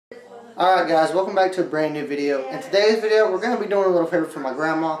Alright guys, welcome back to a brand new video. In today's video, we're going to be doing a little favor for my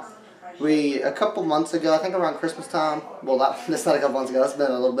grandma. A couple months ago, I think around Christmas time, well that's not a couple months ago, that's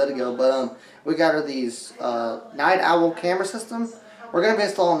been a little bit ago, but we got her these Night Owl camera system. We're going to be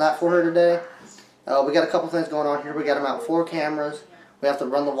installing that for her today. We got a couple things going on here. We got to mount 4 cameras. We have to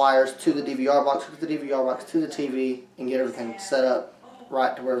run the wires to the DVR box, hook the DVR box to the TV, and get everything set up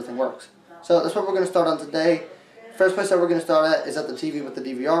right to where everything works. So that's what we're going to start on today. First place that we're going to start at is at the TV with the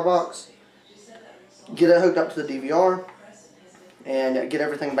DVR box. Get it hooked up to the DVR and get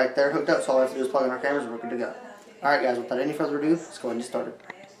everything back there hooked up. So all we have to do is plug in our cameras and we're good to go. Alright guys, without any further ado, let's go ahead and get started.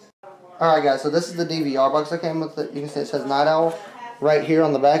 Alright guys, so this is the DVR box that came with it. You can see it says Night Owl. Right here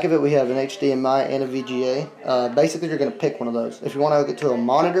on the back of it we have an HDMI and a VGA. Basically you're going to pick one of those. If you want to hook it to a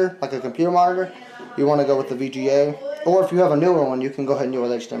monitor, like a computer monitor, you want to go with the VGA. Or if you have a newer one, you can go ahead and do it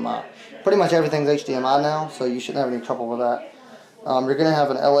with HDMI. Pretty much everything's HDMI now, so you shouldn't have any trouble with that. You're going to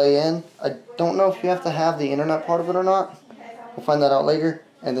have an LAN. I don't know if you have to have the internet part of it or not. We'll find that out later.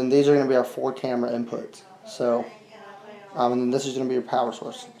 And then these are going to be our 4 camera inputs. So, and then this is going to be your power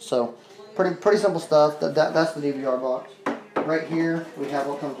source. So, pretty simple stuff. That's the DVR box. Right here, we have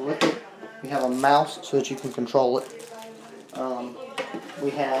what comes with it. We have a mouse so that you can control it.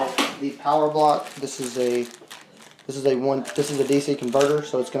 We have the power block. This is a DC converter,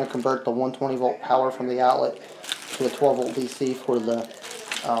 so it's going to convert the 120 volt power from the outlet to a 12 volt DC for the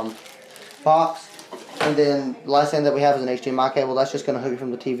box. And then the last thing that we have is an HDMI cable. That's just going to hook it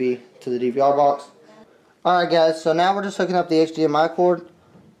from the TV to the DVR box. Alright guys, so now we're just hooking up the HDMI cord.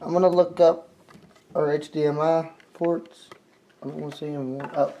 I'm going to look up our HDMI ports. I don't want to see them.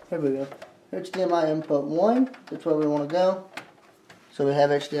 Oh, here we go. HDMI input 1. That's where we want to go. So we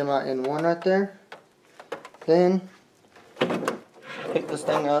have HDMI in 1 right there. Then pick this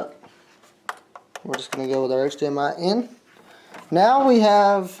thing up. We're just going to go with our HDMI in. Now we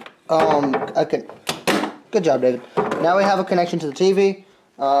have good job, David. Now we have a connection to the TV.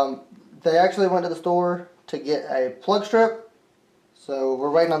 They actually went to the store to get a plug strip. So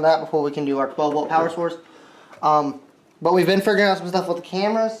we're waiting on that before we can do our 12 volt power source. But we've been figuring out some stuff with the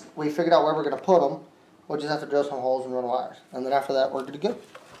cameras. We figured out where we're going to put them. We'll just have to drill some holes and run wires. And then after that, we're good to go.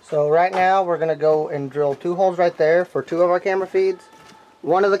 So right now, we're going to go and drill 2 holes right there for 2 of our camera feeds.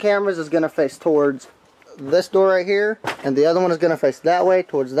 One of the cameras is going to face towards this door right here. And the other one is going to face that way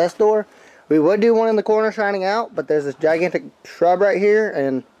towards this door. We would do one in the corner shining out, but there's this gigantic shrub right here.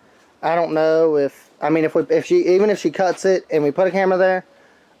 And I don't know even if she cuts it and we put a camera there,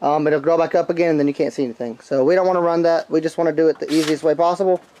 it'll grow back up again and then you can't see anything. So we don't want to run that. We just want to do it the easiest way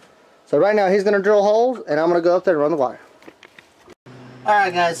possible. So right now he's going to drill holes and I'm going to go up there and run the wire.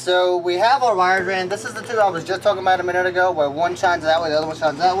 Alright guys, so we have our wires ran. This is the 2 I was just talking about a minute ago, where one shines that way, the other one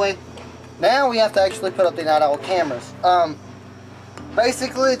shines that way. Now we have to actually put up the Night Owl cameras.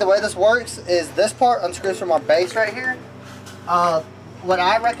 Basically the way this works is this part unscrews from our base right here. What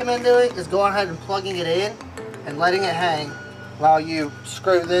I recommend doing is going ahead and plugging it in and letting it hang while you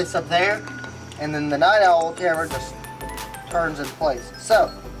screw this up there, and then the Night Owl camera just turns in place.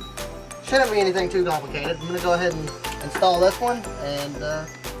 So, shouldn't be anything too complicated. I'm going to go ahead and install this one and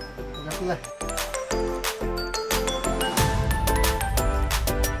we'll go from there.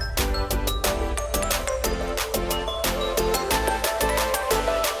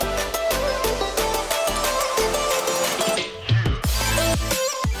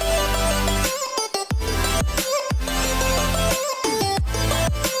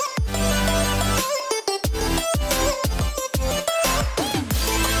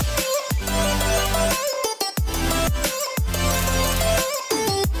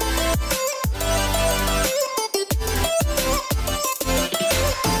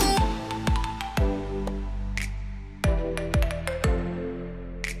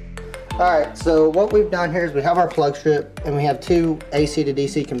 Alright, so what we've done here is we have our plug strip and we have 2 AC to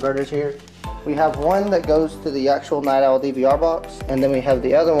DC converters here. We have one that goes to the actual Night Owl DVR box, and then we have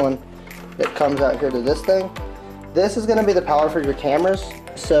the other one that comes out here to this thing. This is going to be the power for your cameras.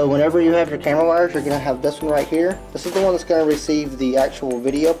 So whenever you have your camera wires, you're going to have this one right here. This is the one that's going to receive the actual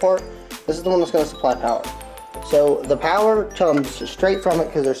video part. This is the one that's going to supply power. So the power comes straight from it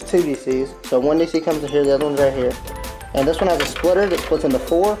because there's 2 DCs. So one DC comes to here, the other one's right here. And this one has a splitter that splits into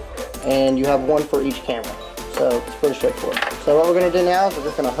 4. And you have 1 for each camera. So it's pretty straightforward. So what we're going to do now is we're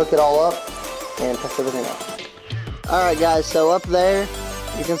just going to hook it all up and test everything out. Alright guys, so up there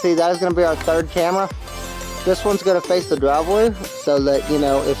you can see that is going to be our 3rd camera. This one's going to face the driveway so that, you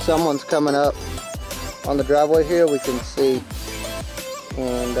know, if someone's coming up on the driveway here, we can see,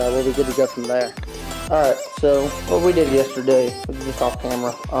 and we'll be good to go from there. Alright, so what we did yesterday, we did this off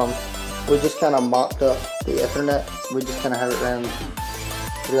camera, we just kind of mocked up the Ethernet. We just kind of have it ran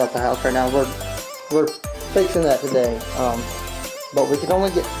throughout the house right now. We're fixing that today. But we can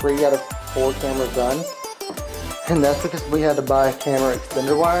only get 3 out of 4 cameras done. And that's because we had to buy a camera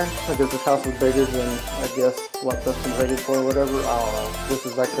extender wire, because this house is bigger than, I guess, what Dustin rated for or whatever. I don't know. This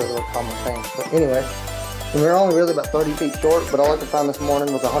is actually a real common thing. But anyway, we were only really about 30 feet short, but all I could find this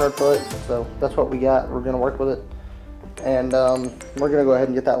morning was 100 foot. So that's what we got. We're going to work with it. And we're going to go ahead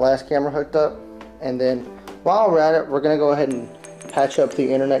and get that last camera hooked up. And then while we're at it, we're going to go ahead and patch up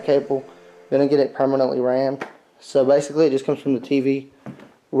the internet cable. Going to get it permanently rammed. So basically it just comes from the TV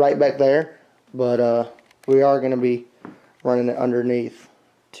right back there. But we are going to be running it underneath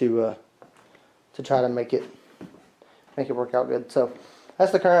to try to make it work out good. So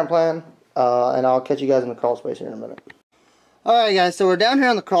that's the current plan, and I'll catch you guys in the crawl space here in a minute. Alright guys, so we're down here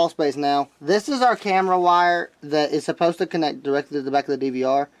in the crawl space now. This is our camera wire that is supposed to connect directly to the back of the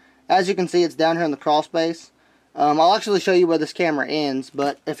DVR. As you can see, it's down here in the crawl space. I'll actually show you where this camera ends,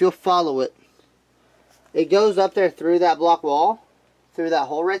 but if you'll follow it, it goes up there through that block wall, through that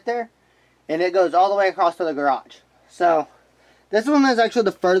hole right there, and it goes all the way across to the garage. So this one is actually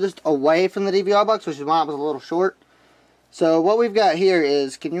the furthest away from the DVR box, which is why it was a little short. So what we've got here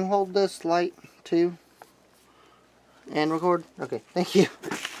is, can you hold this light too and record? Okay, thank you.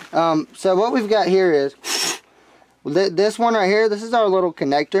 So what we've got here is this one right here. This is our little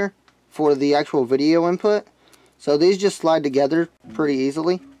connector for the actual video input. So these just slide together pretty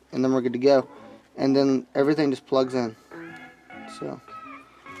easily, and then we're good to go. And then everything just plugs in. So,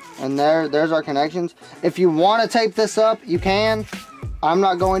 and there's our connections. If you want to tape this up, you can. I'm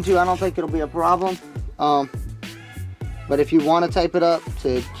not going to. I don't think it'll be a problem. But if you want to tape it up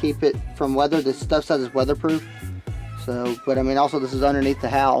to keep it from weather, this stuff says it's weatherproof. So, but I mean, also this is underneath the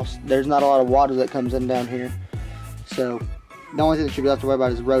house. There's not a lot of water that comes in down here. So, the only thing that you have to worry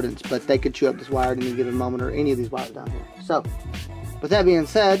about is rodents, but they could chew up this wire at any given moment, or any of these wires down here. So, with that being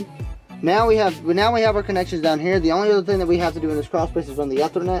said, now we have our connections down here. The only other thing that we have to do in this crawl space is run the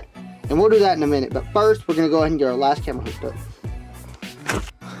Ethernet, and we'll do that in a minute. But first, we're going to go ahead and get our last camera hooked up.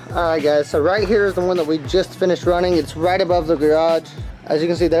 Alright guys, so right here is the one that we just finished running. It's right above the garage. As you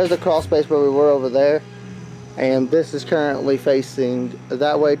can see, there's the crawl space where we were over there. And this is currently facing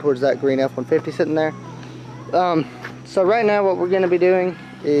that way towards that green F-150 sitting there. So right now what we're going to be doing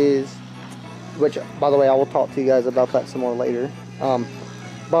is, which by the way I will talk to you guys about that some more later.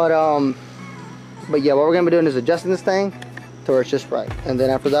 But yeah, what we're going to be doing is adjusting this thing to where it's just right. And then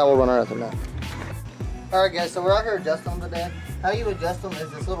after that we'll run our Ethernet. Alright guys, so we're out here adjusting them today. How you adjust them is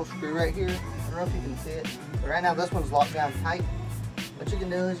this little screw right here. I don't know if you can see it, but right now this one's locked down tight. What you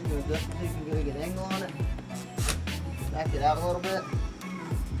can do is you can adjust it, you can get a good angle on it, back it out a little bit,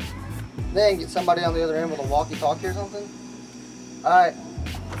 then get somebody on the other end with a walkie-talkie or something. Alright,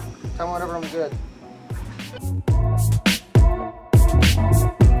 tell me whenever I'm good.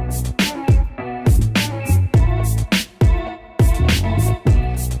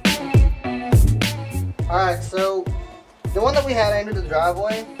 Alright, so the one that we had aimed at the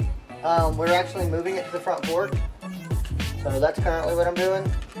driveway, we're actually moving it to the front porch. So that's currently what I'm doing.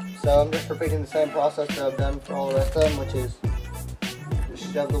 So I'm just repeating the same process that I've done for all the rest of them, which is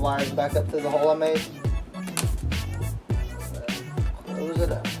just shove the wires back up through the hole I made. Close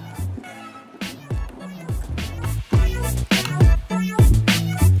it up.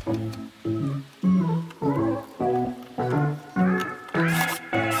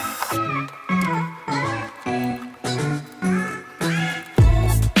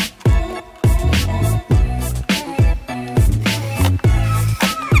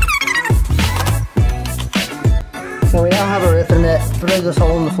 So we now have our Ethernet through this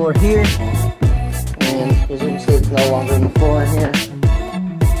hole in the floor here, and as you can see it's no longer in the floor in here.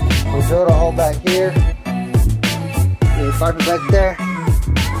 We drilled a hole back here, we pipe it back there,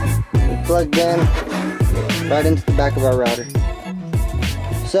 we plugged in right into the back of our router.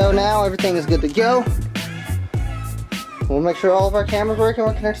 So now everything is good to go. We'll make sure all of our cameras work and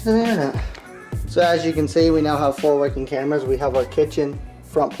we're connected to the internet. So as you can see, we now have 4 working cameras. We have our kitchen,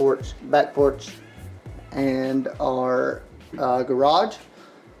 front porch, back porch, and our garage.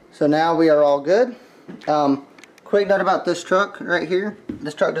 So now we are all good. Quick note about this truck right here.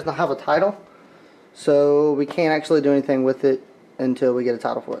 This truck does not have a title, so we can't actually do anything with it until we get a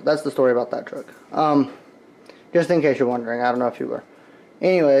title for it. That's the story about that truck. Just in case you're wondering, I don't know if you were.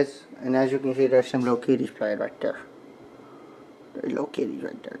 Anyways, and as you can see, there's some little kitties playing right there. There's little kitties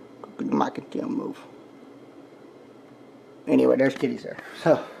right there. The mic and tail move. Anyway, there's kitties there.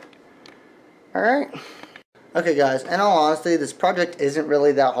 So, alright. Okay guys, in all honesty, this project isn't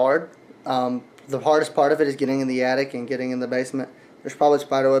really that hard. The hardest part of it is getting in the attic and getting in the basement. There's probably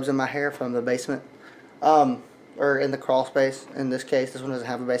spider webs in my hair from the basement. or in the crawl space. In this case, this one doesn't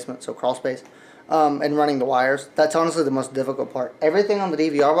have a basement, so crawl space. And running the wires. That's honestly the most difficult part. Everything on the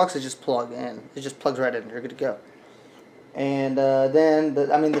DVR box is just plugged in. It just plugs right in. You're good to go. And then,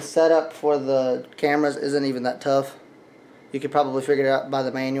 the setup for the cameras isn't even that tough. You could probably figure it out by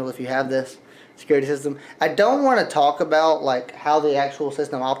the manual if you have this security system. I don't want to talk about like how the actual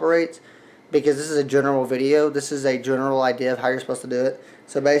system operates because this is a general video. This is a general idea of how you're supposed to do it.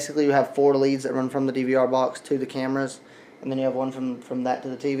 So basically you have 4 leads that run from the DVR box to the cameras, and then you have one from that to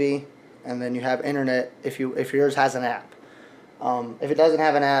the TV. And then you have internet if yours has an app. If it doesn't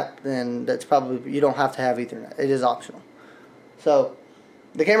have an app, then that's probably, you don't have to have Ethernet. It is optional. So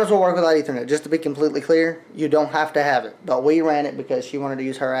the cameras will work without Ethernet. Just to be completely clear, you don't have to have it. But we ran it because she wanted to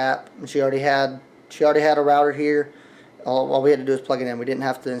use her app, and she already had a router here. All we had to do is plug it in. We didn't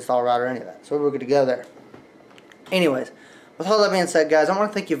have to install a router or any of that. So we were good to go there. Anyways, with all that being said, guys, I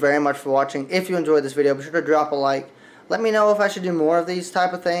want to thank you very much for watching. If you enjoyed this video, be sure to drop a like. Let me know if I should do more of these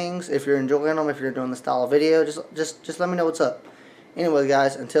type of things. If you're enjoying them, if you're doing the style of video, just let me know what's up. Anyway,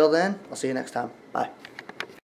 guys, until then, I'll see you next time. Bye.